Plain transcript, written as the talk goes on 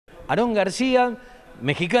Aarón García,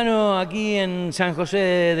 mexicano aquí en San José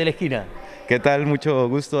de la Esquina. ¿Qué tal? Mucho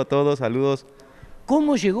gusto a todos, saludos.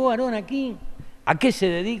 ¿Cómo llegó Aarón aquí? ¿A qué se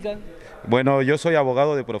dedica? Bueno, yo soy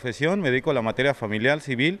abogado de profesión, me dedico a la materia familiar,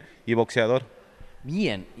 civil y boxeador.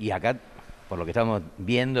 Bien, y acá, por lo que estamos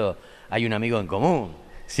viendo, hay un amigo en común.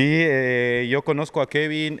 Sí, yo conozco a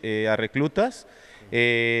Kevin, a Reclutas.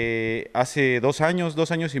 Hace 2 años,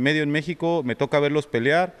 2 años y medio en México, me toca verlos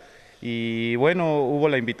pelear y bueno, hubo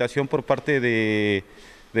la invitación por parte de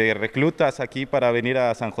Reclutas aquí para venir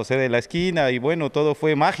a San José de la Esquina y bueno, todo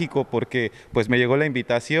fue mágico porque pues me llegó la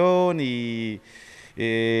invitación y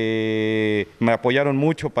me apoyaron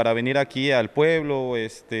mucho para venir aquí al pueblo.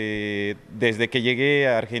 Desde que llegué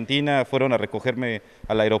a Argentina fueron a recogerme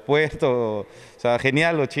al aeropuerto. O sea,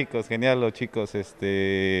 genial los chicos, genial los chicos.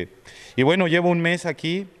 Y bueno, llevo un mes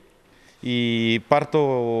aquí y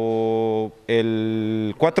parto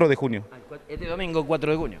el 4 de junio. Este domingo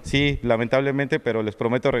 4 de junio. Sí, lamentablemente, pero les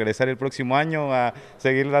prometo regresar el próximo año a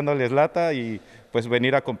seguir dándoles lata y pues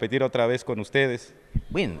venir a competir otra vez con ustedes.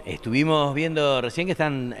 Bien, estuvimos viendo recién que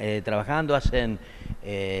están trabajando, hacen,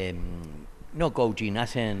 no coaching,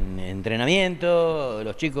 hacen entrenamiento,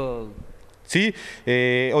 los chicos. Sí,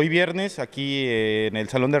 hoy viernes aquí en el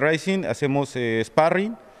Salón de Racing hacemos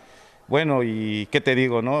sparring. Bueno, y qué te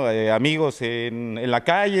digo, ¿no? Amigos en la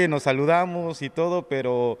calle, nos saludamos y todo,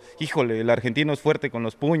 pero híjole, el argentino es fuerte con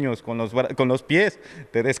los puños, con los pies,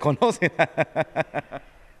 te desconocen.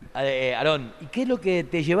 Aarón, ¿y qué es lo que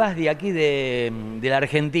te llevas de aquí de la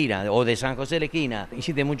Argentina o de San José de la Esquina?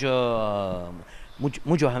 ¿Hiciste muchos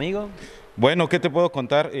amigos? Bueno, ¿qué te puedo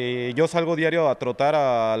contar? Yo salgo diario a trotar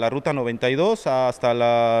a la Ruta 92 hasta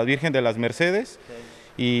la Virgen de las Mercedes. Sí.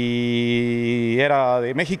 Y era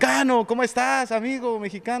de mexicano, ¿cómo estás, amigo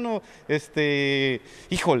mexicano?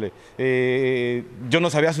 Híjole, yo no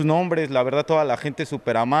sabía sus nombres, la verdad toda la gente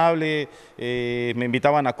súper amable, me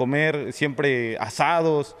invitaban a comer siempre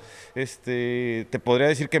asados. Te podría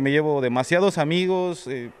decir que me llevo demasiados amigos,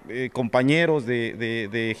 compañeros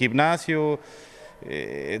de gimnasio,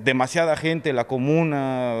 demasiada gente, la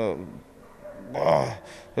comuna,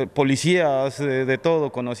 policías, de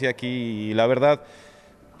todo conocí aquí y la verdad.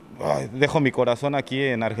 Ay, dejo mi corazón aquí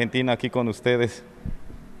en Argentina, aquí con ustedes.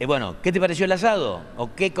 Bueno, ¿qué te pareció el asado?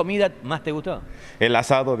 ¿O qué comida más te gustó? El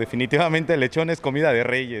asado, definitivamente el lechón es comida de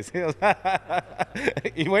reyes, ¿eh? O sea,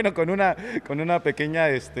 y bueno, con una pequeña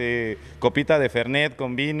copita de Fernet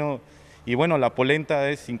con vino. Y bueno, la polenta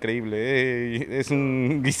es increíble, ¿eh? Es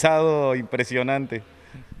un guisado impresionante.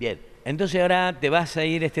 Bien, entonces ahora te vas a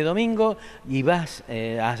ir este domingo y vas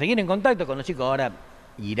a seguir en contacto con los chicos. Ahora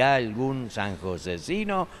irá algún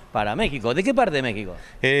sanjosecino para México. ¿De qué parte de México?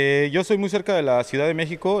 Yo soy muy cerca de la Ciudad de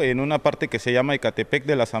México, en una parte que se llama Ecatepec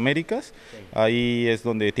de las Américas. Sí. Ahí es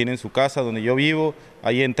donde tienen su casa, donde yo vivo.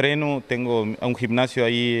 Ahí entreno, tengo un gimnasio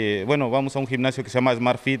ahí, bueno, vamos a un gimnasio que se llama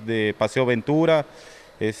Smart Fit de Paseo Ventura.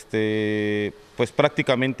 Pues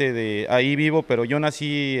prácticamente de ahí vivo, pero yo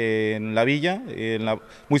nací en la villa,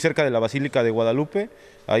 muy cerca de la Basílica de Guadalupe.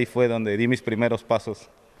 Ahí fue donde di mis primeros pasos.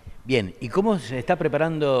 Bien, ¿y cómo se está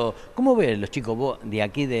preparando, cómo ven los chicos vos de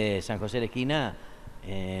aquí de San José de la Esquina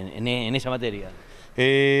en esa materia?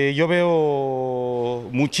 Yo veo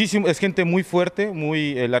muchísimo, es gente muy fuerte,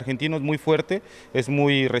 el argentino es muy fuerte, es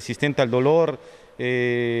muy resistente al dolor,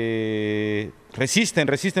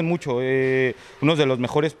 resisten mucho, uno de los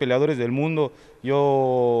mejores peleadores del mundo.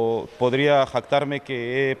 Yo podría jactarme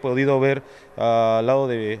que he podido ver al lado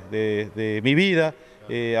de mi vida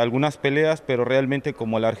algunas peleas, pero realmente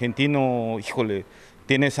como el argentino, híjole,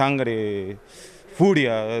 tiene sangre,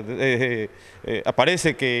 furia.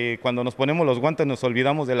 Parece que cuando nos ponemos los guantes nos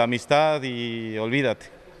olvidamos de la amistad y olvídate.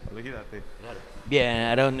 Claro. Bien,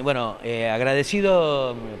 Aarón, bueno,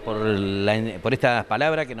 agradecido por estas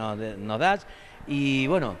palabras que nos das y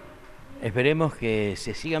bueno, esperemos que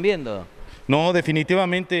se sigan viendo. No,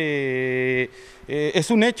 definitivamente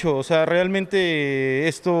es un hecho, o sea, realmente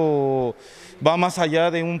esto va más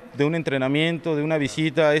allá de un entrenamiento, de una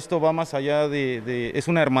visita, esto va más allá es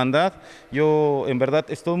una hermandad. Yo en verdad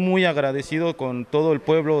estoy muy agradecido con todo el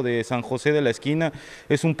pueblo de San José de la Esquina,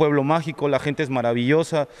 es un pueblo mágico, la gente es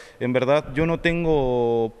maravillosa, en verdad yo no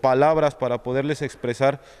tengo palabras para poderles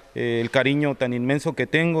expresar el cariño tan inmenso que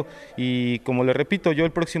tengo y como les repito, yo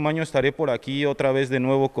el próximo año estaré por aquí otra vez de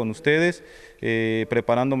nuevo con ustedes,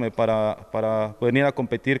 preparándome para venir a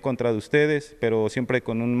competir contra ustedes, pero siempre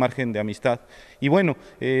con un margen de amistad. Y bueno,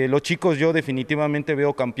 los chicos yo definitivamente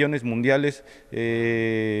veo campeones mundiales,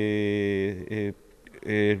 el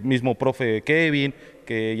mismo profe Kevin,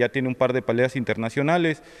 que ya tiene un par de peleas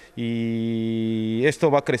internacionales y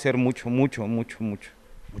esto va a crecer mucho, mucho, mucho, mucho.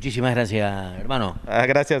 Muchísimas gracias, hermano.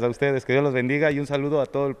 Gracias a ustedes, que Dios los bendiga y un saludo a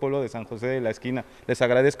todo el pueblo de San José de la Esquina. Les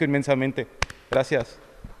agradezco inmensamente. Gracias.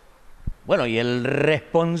 Bueno, y el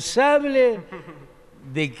responsable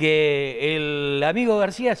de que el amigo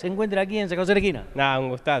García se encuentra aquí en San José de la Esquina. Nada, un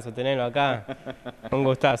gustazo tenerlo acá. Un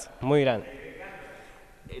gustazo, muy grande.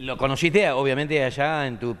 Lo conociste, obviamente, allá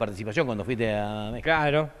en tu participación cuando fuiste a México.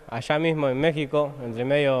 Claro, allá mismo en México, entre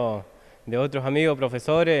medio de otros amigos,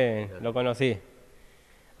 profesores, lo conocí,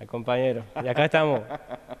 al compañero. Y acá estamos.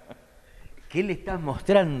 ¿Qué le estás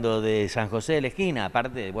mostrando de San José de la Esquina?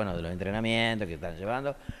 Aparte, bueno, de los entrenamientos que están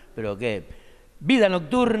llevando, pero ¿qué? Vida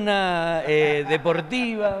nocturna,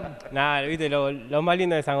 deportiva. Nada, viste, lo más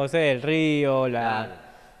lindo de San José, el río,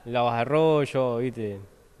 los arroyos, viste,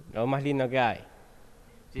 lo más lindo que hay.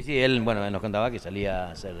 Sí, sí, él, bueno, nos contaba que salía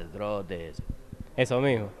a hacer trotes. Eso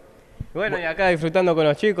mismo. Y bueno, y acá disfrutando con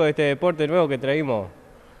los chicos de este deporte nuevo que trajimos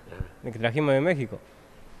de México.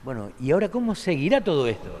 Bueno, ¿y ahora cómo seguirá todo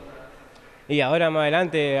esto? Y ahora más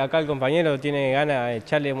adelante, acá el compañero tiene ganas de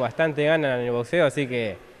echarle bastante ganas en el boxeo, así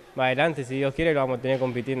que más adelante, si Dios quiere, lo vamos a tener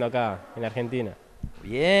compitiendo acá en Argentina.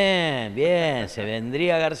 Bien, bien. ¿Se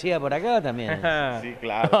vendría García por acá también? Sí,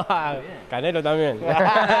 claro. Canelo también.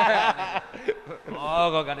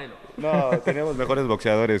 Ojo, Canelo. No, tenemos mejores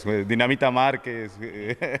boxeadores, Dinamita Márquez.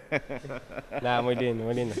 Nada, muy lindo,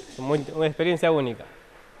 muy lindo. Una experiencia única.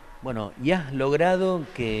 Bueno, y has logrado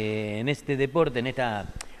que en este deporte, en esta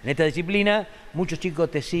disciplina, muchos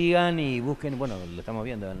chicos te sigan y busquen, bueno, lo estamos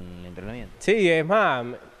viendo en el entrenamiento. Sí, es más,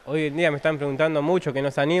 hoy en día me están preguntando mucho que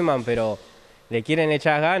no se animan, pero le quieren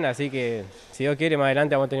echar ganas, así que si Dios quiere, más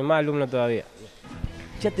adelante vamos a tener más alumnos todavía.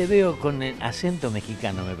 Ya te veo con el acento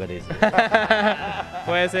mexicano, me parece.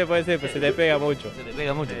 Puede ser, pero se te pega mucho. Se te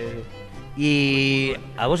pega mucho. Sí. Y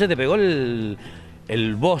a vos se te pegó el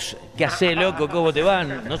vos, ¿qué hace, loco? ¿Cómo te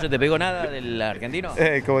van? ¿No se te pegó nada del argentino?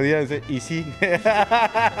 Como dirían, y sí.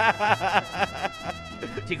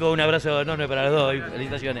 Chicos, un abrazo enorme para los dos y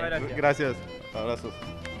felicitaciones. Gracias, abrazos.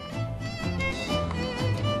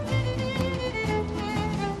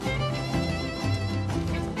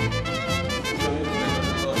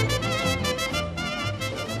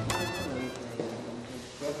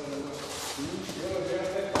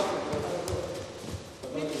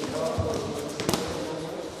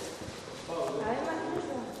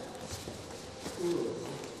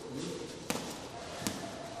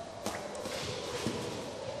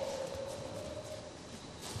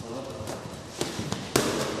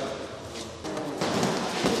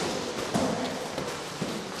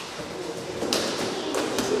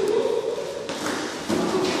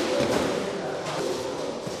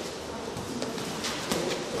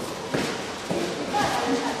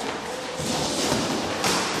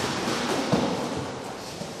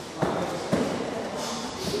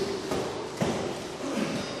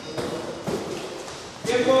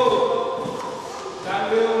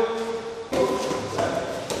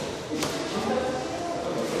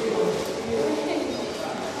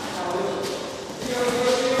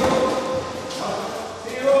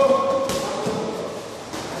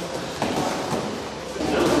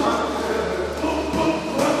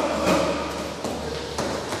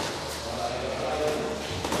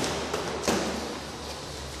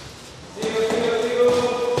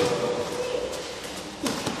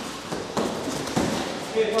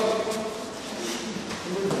 Okay,